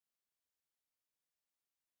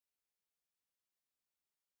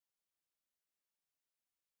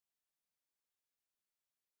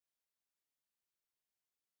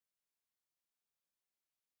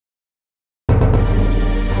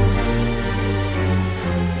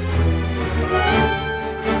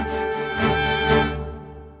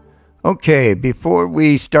Okay, before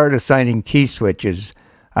we start assigning key switches,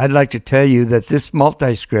 I'd like to tell you that this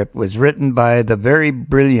multiscript was written by the very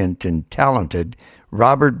brilliant and talented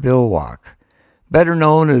Robert Bilwach, better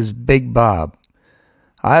known as Big Bob.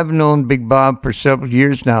 I've known Big Bob for several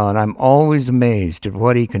years now, and I'm always amazed at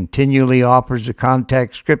what he continually offers the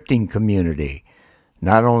Kontakt scripting community,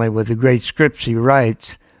 not only with the great scripts he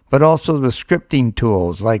writes, but also the scripting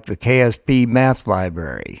tools like the KSP Math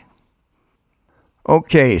Library.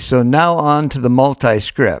 Okay, so now on to the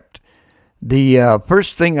multiscript. The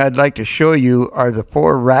first thing I'd like to show you are the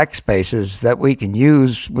 4 rack spaces that we can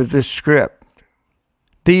use with this script.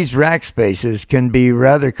 These rack spaces can be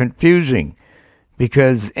rather confusing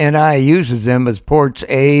because NI uses them as ports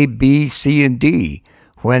A, B, C, and D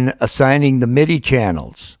when assigning the MIDI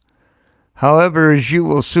channels. However, as you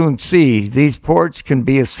will soon see, these ports can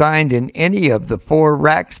be assigned in any of the 4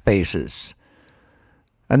 rack spaces.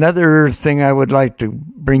 Another thing I would like to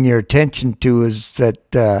bring your attention to is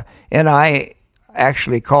that NI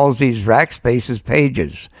actually calls these rack spaces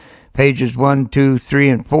pages 1, 2, 3,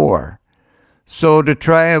 and 4. So to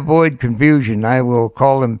try to avoid confusion, I will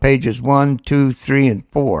call them pages 1, 2, 3, and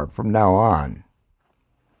 4 from now on.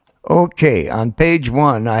 Okay, on page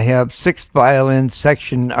 1, I have 6th violin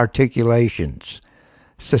section articulations: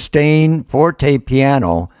 sustain, forte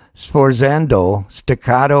piano, sforzando,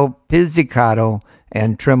 staccato, pizzicato,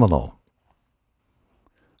 and tremolo.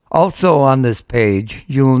 Also on this page,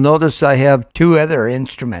 you'll notice I have 2 other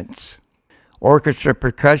instruments: orchestra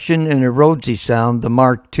percussion and a Rhodesy sound, the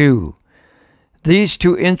Mark II. These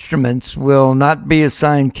 2 instruments will not be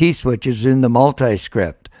assigned key switches in the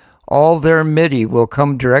multiscript. All their MIDI will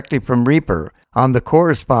come directly from Reaper on the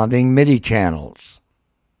corresponding MIDI channels.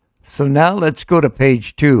 So now let's go to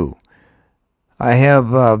page 2. I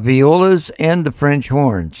have violas and the French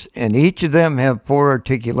horns, and each of them have 4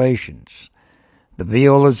 articulations. The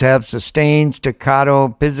violas have sustain, staccato,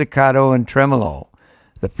 pizzicato, and tremolo.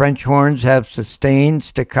 The French horns have sustain,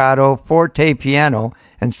 staccato, forte piano,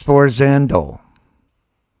 and sforzando.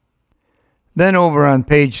 Then over on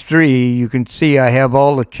page 3, you can see I have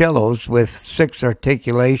all the cellos with 6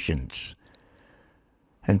 articulations.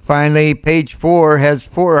 And finally, page 4 has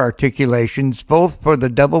 4 articulations, both for the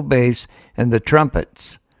double bass and the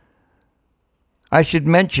trumpets. I should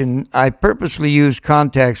mention I purposely used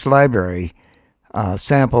Kontakt's library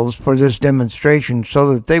samples for this demonstration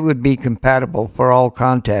so that they would be compatible for all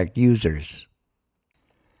Kontakt users.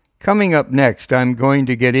 Coming up next, I'm going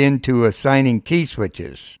to get into assigning key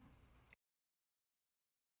switches.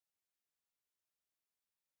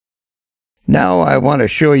 Now I want to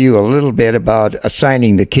show you a little bit about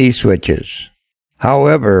assigning the key switches.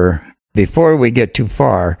 However, before we get too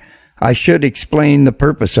far, I should explain the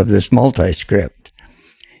purpose of this multiscript.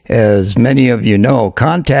 As many of you know,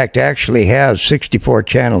 Kontakt actually has 64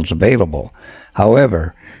 channels available.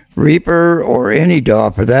 However, Reaper, or any DAW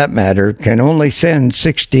for that matter, can only send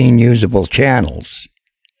 16 usable channels.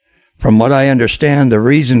 From what I understand, the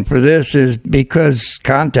reason for this is because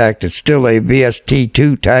Kontakt is still a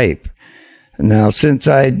VST2 type. Now, since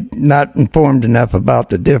I'm not informed enough about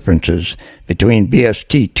the differences between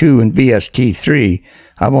VST2 and VST3,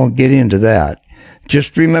 I won't get into that.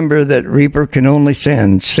 Just remember that Reaper can only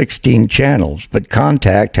send 16 channels, but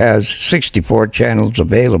Kontakt has 64 channels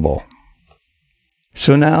available.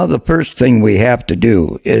 So now the first thing we have to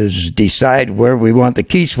do is decide where we want the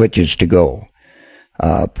key switches to go.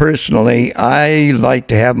 Personally, I like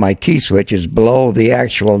to have my key switches below the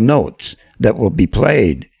actual notes that will be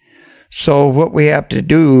played. So what we have to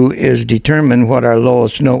do is determine what our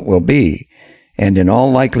lowest note will be, and in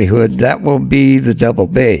all likelihood that will be the double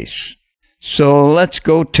bass. So let's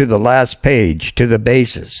go to the last page, to the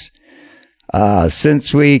basses.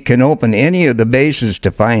 Since we can open any of the basses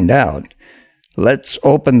to find out, let's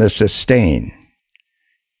open the sustain.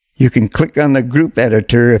 You can click on the group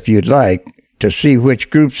editor if you'd like to see which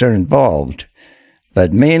groups are involved,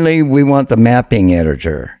 but mainly we want the mapping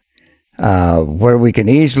editor, where we can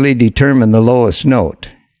easily determine the lowest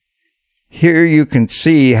note. Here you can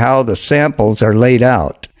see how the samples are laid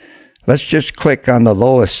out. Let's just click on the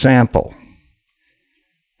lowest sample.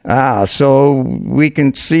 So we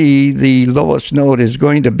can see the lowest note is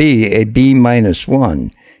going to be a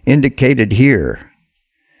B-1, indicated here,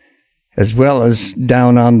 as well as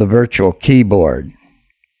down on the virtual keyboard.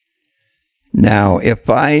 Now, if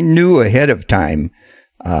I knew ahead of time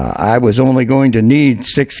I was only going to need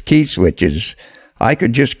 6 key switches, I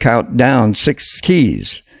could just count down 6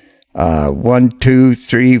 keys. 1, 2,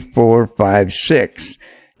 3, 4, 5, 6.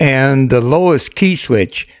 And the lowest key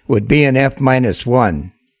switch would be an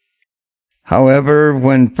F-1. However,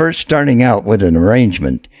 when first starting out with an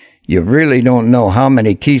arrangement, you really don't know how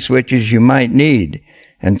many key switches you might need.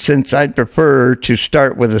 And since I'd prefer to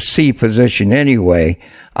start with a C position anyway,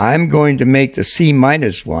 I'm going to make the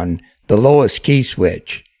C-1 the lowest key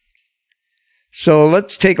switch. So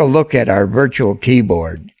let's take a look at our virtual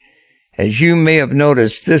keyboard. As you may have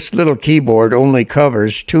noticed, this little keyboard only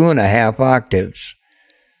covers 2.5 octaves.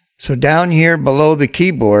 So down here below the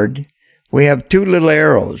keyboard, we have 2 little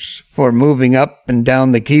arrows for moving up and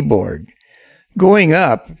down the keyboard. Going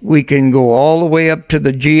up, we can go all the way up to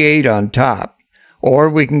the G8 on top, or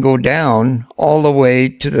we can go down all the way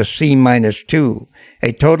to the C-2,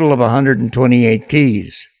 a total of 128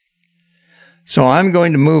 keys. So I'm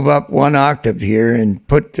going to move up 1 octave here and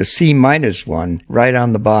put the C-1 right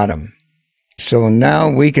on the bottom. So now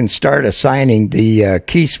we can start assigning the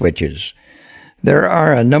key switches. There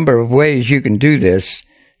are a number of ways you can do this,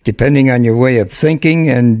 depending on your way of thinking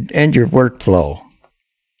and your workflow.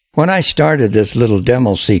 When I started this little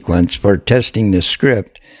demo sequence for testing this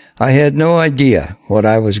script, I had no idea what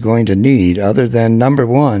I was going to need other than, number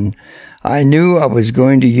one, I knew I was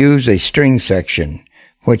going to use a string section,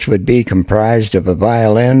 which would be comprised of a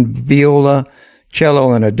violin, viola,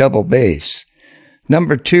 cello, and a double bass.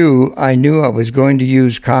 Number two, I knew I was going to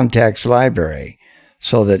use Kontakt's library,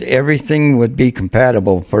 so that everything would be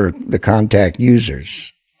compatible for the Kontakt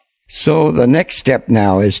users. So the next step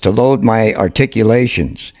now is to load my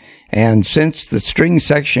articulations. And since the string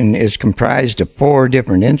section is comprised of 4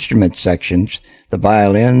 different instrument sections, the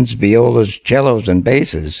violins, violas, cellos, and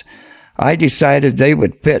basses, I decided they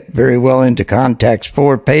would fit very well into Kontakt's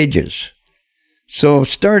 4 pages. So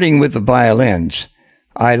starting with the violins,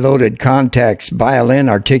 I loaded Kontakt's violin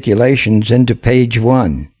articulations into page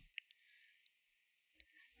 1.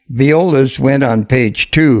 Violas went on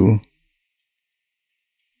page 2,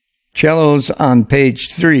 cellos on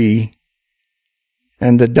page 3,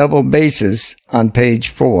 and the double basses on page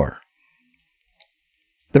 4.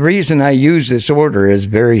 The reason I use this order is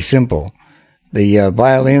very simple. The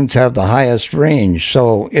violins have the highest range,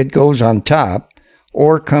 so it goes on top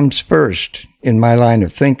or comes first in my line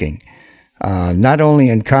of thinking. Not only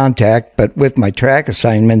in Kontakt, but with my track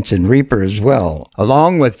assignments in Reaper as well,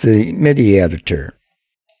 along with the MIDI editor.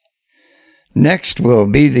 Next will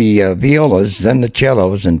be the violas, then the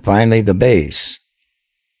cellos, and finally the bass.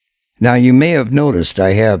 Now you may have noticed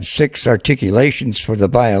I have 6 articulations for the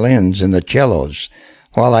violins and the cellos,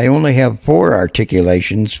 while I only have 4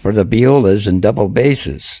 articulations for the violas and double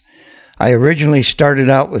basses. I originally started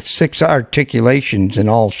out with 6 articulations in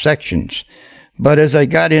all sections, but as I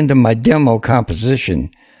got into my demo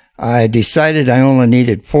composition, I decided I only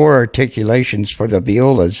needed 4 articulations for the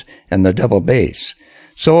violas and the double bass.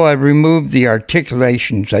 So I removed the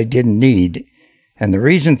articulations I didn't need, and the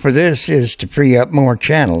reason for this is to free up more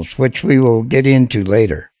channels, which we will get into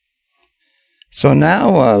later. So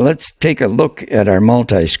now let's take a look at our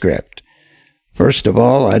multiscript. First of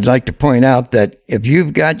all, I'd like to point out that if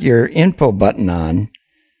you've got your info button on,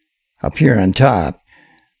 up here on top,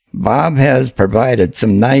 Bob has provided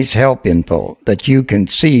some nice help info that you can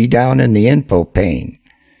see down in the info pane.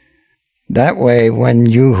 That way, when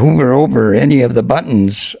you hover over any of the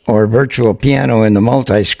buttons or virtual piano in the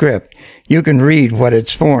multiscript, you can read what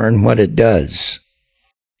it's for and what it does.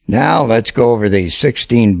 Now let's go over these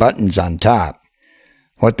 16 buttons on top.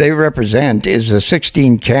 What they represent is the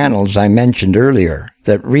 16 channels I mentioned earlier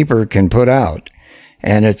that Reaper can put out,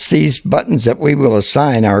 and it's these buttons that we will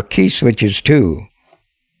assign our key switches to.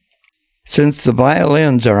 Since the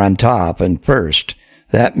violins are on top and first,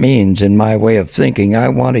 that means, in my way of thinking, I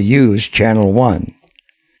want to use channel 1.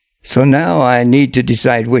 So now I need to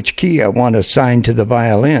decide which key I want to assign to the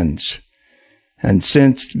violins. And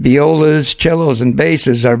since violas, cellos, and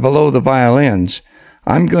basses are below the violins,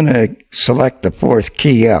 I'm going to select the 4th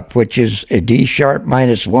key up, which is a D sharp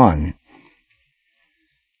 -1.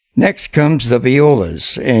 Next comes the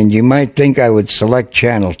violas, and you might think I would select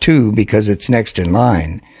channel 2 because it's next in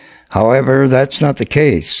line. However, that's not the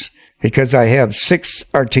case, because I have 6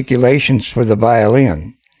 articulations for the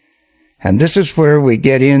violin. And this is where we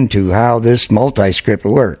get into how this multiscript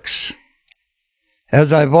works.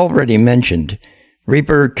 As I've already mentioned,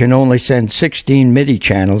 Reaper can only send 16 MIDI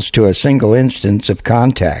channels to a single instance of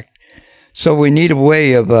Kontakt, so we need a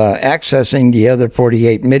way of accessing the other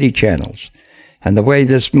 48 MIDI channels. And the way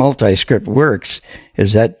this multiscript works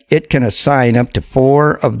is that it can assign up to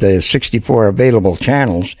 4 of the 64 available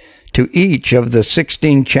channels to each of the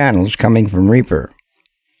 16 channels coming from Reaper.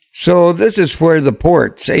 So this is where the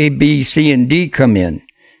ports A, B, C, and D come in.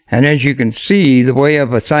 And as you can see, the way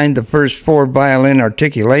I've assigned the first 4 violin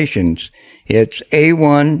articulations, it's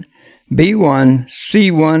A1, B1,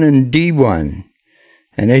 C1, and D1.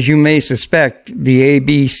 And as you may suspect, the A,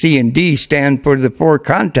 B, C, and D stand for the 4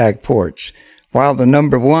 contact ports, while the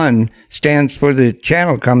number 1 stands for the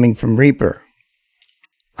channel coming from Reaper.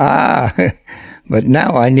 But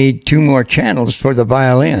now I need 2 more channels for the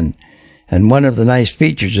violin. And one of the nice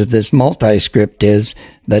features of this multiscript is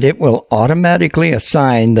that it will automatically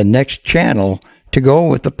assign the next channel to go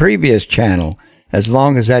with the previous channel, as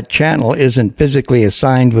long as that channel isn't physically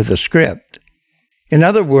assigned with a script. In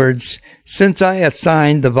other words, since I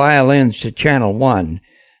assigned the violins to channel 1,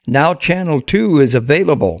 now channel 2 is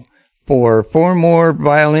available for 4 more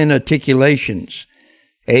violin articulations,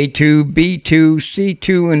 A2, B2,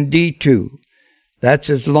 C2, and D2. That's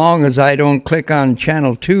as long as I don't click on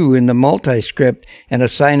channel 2 in the multiscript and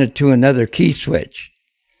assign it to another key switch.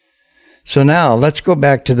 So now let's go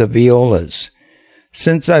back to the violas.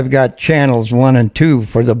 Since I've got channels 1 and 2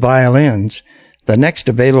 for the violins, the next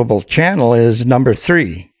available channel is number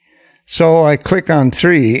 3. So I click on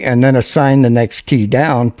 3 and then assign the next key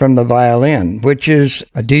down from the violin, which is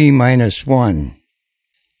a D-1.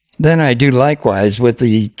 Then I do likewise with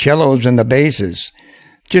the cellos and the basses.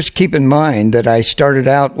 Just keep in mind that I started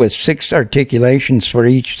out with 6 articulations for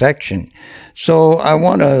each section, so I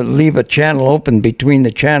want to leave a channel open between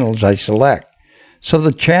the channels I select. So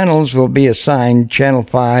the channels will be assigned channel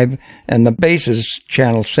 5 and the basses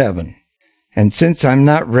channel 7. And since I'm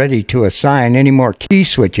not ready to assign any more key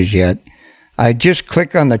switches yet, I just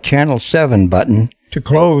click on the channel 7 button to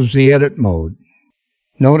close the edit mode.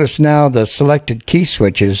 Notice now the selected key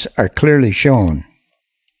switches are clearly shown.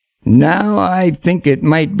 Now I think it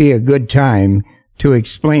might be a good time to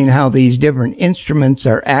explain how these different instruments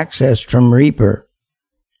are accessed from Reaper.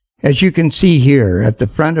 As you can see here at the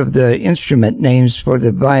front of the instrument names for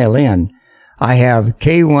the violin, I have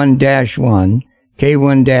K1-1,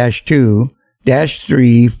 K1-2,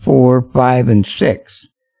 -3, 4, 5, and 6.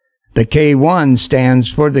 The K1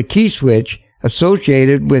 stands for the key switch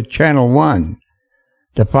associated with channel 1.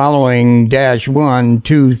 The following -1,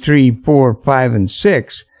 2, 3, 4, 5, and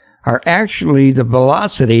 6 are actually the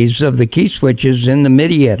velocities of the key switches in the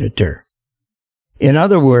MIDI editor. In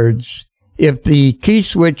other words, if the key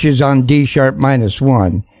switch is on D-sharp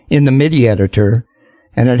 -1 in the MIDI editor,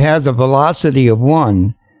 and it has a velocity of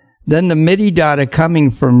 1, then the MIDI data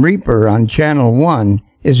coming from Reaper on channel 1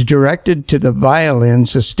 is directed to the violin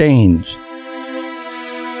sustains.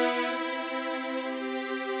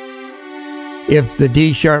 If the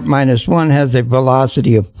D-sharp -1 has a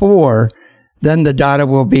velocity of 4, then the data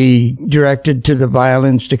will be directed to the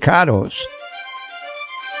violin staccatos.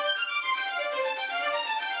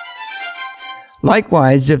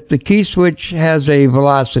 Likewise, if the key switch has a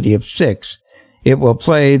velocity of 6, it will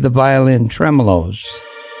play the violin tremolos.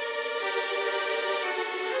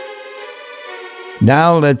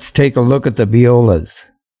 Now let's take a look at the violas.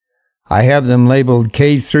 I have them labeled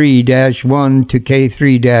K3-1 to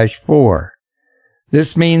K3-4.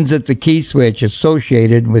 This means that the key switch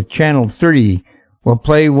associated with channel 3 will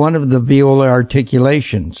play one of the viola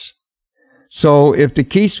articulations. So if the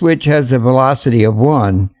key switch has a velocity of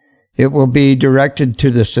 1, it will be directed to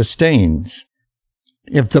the sustains.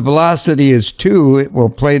 If the velocity is 2, it will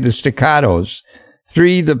play the staccatos,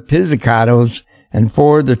 3 the pizzicatos, and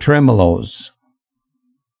 4 the tremolos.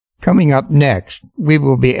 Coming up next, we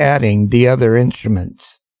will be adding the other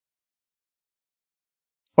instruments.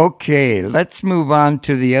 Okay, let's move on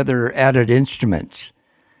to the other added instruments.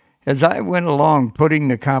 As I went along putting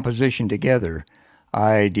the composition together,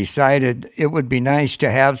 I decided it would be nice to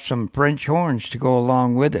have some French horns to go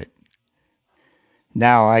along with it.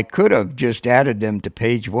 Now, I could have just added them to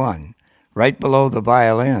page 1, right below the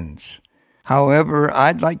violins. However,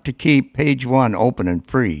 I'd like to keep page 1 open and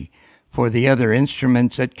free for the other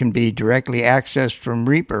instruments that can be directly accessed from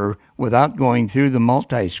Reaper without going through the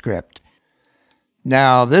multiscript.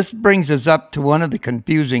 Now, this brings us up to one of the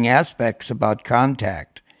confusing aspects about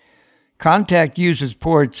Kontakt. Kontakt uses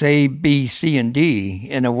ports A, B, C, and D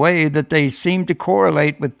in a way that they seem to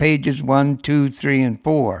correlate with pages 1, 2, 3, and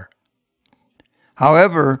 4.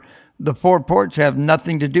 However, the 4 ports have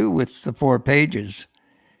nothing to do with the 4 pages.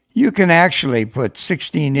 You can actually put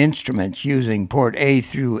 16 instruments using port A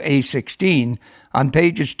through A16 on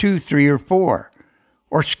pages 2, 3, or 4,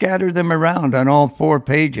 or scatter them around on all 4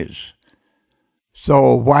 pages.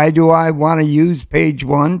 So why do I want to use page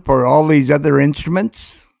 1 for all these other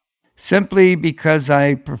instruments? Simply because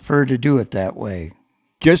I prefer to do it that way.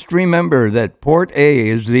 Just remember that port A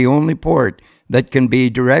is the only port that can be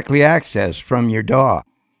directly accessed from your DAW.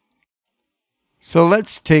 So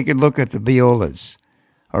let's take a look at the violas.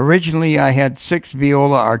 Originally I had 6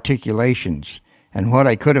 viola articulations, and what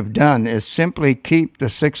I could have done is simply keep the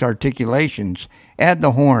 6 articulations, add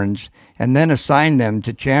the horns, and then assign them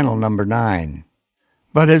to channel number 9.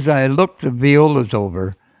 But as I looked the violas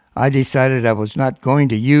over, I decided I was not going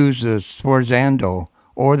to use the sforzando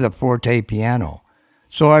or the forte piano,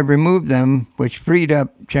 so I removed them, which freed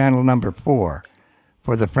up channel number 4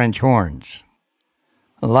 for the French horns.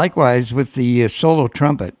 Likewise with the solo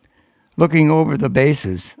trumpet, looking over the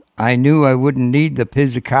basses, I knew I wouldn't need the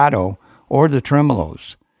pizzicato or the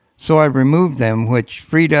tremolos, so I removed them, which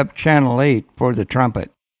freed up channel 8 for the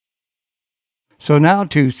trumpet. So now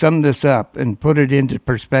to sum this up and put it into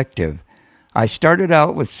perspective, I started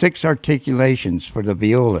out with 6 articulations for the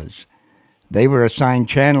violas. They were assigned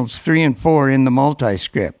channels 3 and 4 in the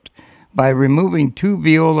multiscript. By removing 2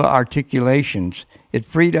 viola articulations, it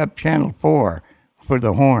freed up channel 4 for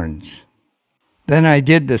the horns. Then I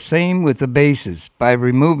did the same with the basses. By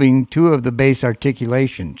removing 2 of the bass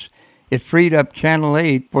articulations, it freed up channel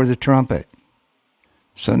 8 for the trumpet.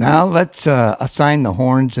 So now let's assign the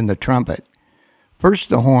horns and the trumpet. First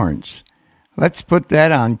the horns. Let's put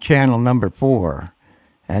that on channel number 4.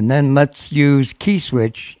 And then let's use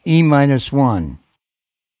Keyswitch E-1.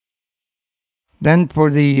 Then for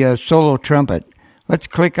the solo trumpet, let's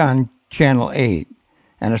click on channel 8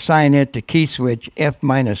 and assign it to Keyswitch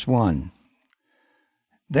F-1.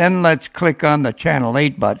 Then let's click on the channel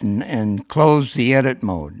 8 button and close the edit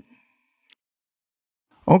mode.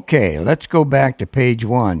 Okay, let's go back to page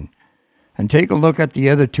 1 and take a look at the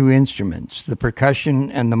other 2 instruments, the percussion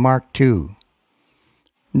and the Mark II.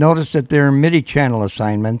 Notice that their MIDI channel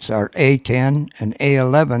assignments are A10 and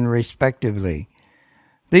A11 respectively.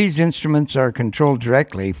 These instruments are controlled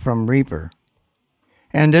directly from Reaper.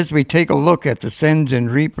 And as we take a look at the sends in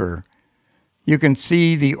Reaper, you can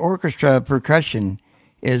see the orchestra percussion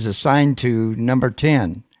is assigned to number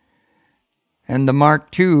 10, and the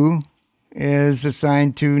Mark II is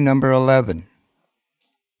assigned to number 11.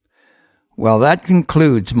 Well, that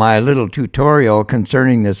concludes my little tutorial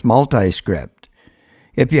concerning this multiscript.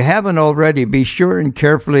 If you haven't already, be sure and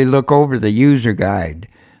carefully look over the user guide.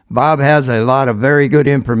 Bob has a lot of very good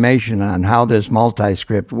information on how this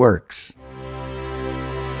multiscript works.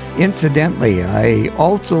 Incidentally, I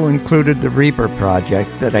also included the Reaper project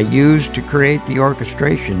that I used to create the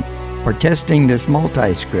orchestration for testing this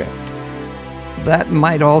multiscript. That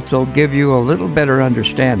might also give you a little better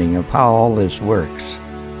understanding of how all this works.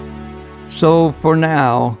 So for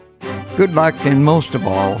now, good luck and most of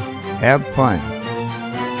all, have fun.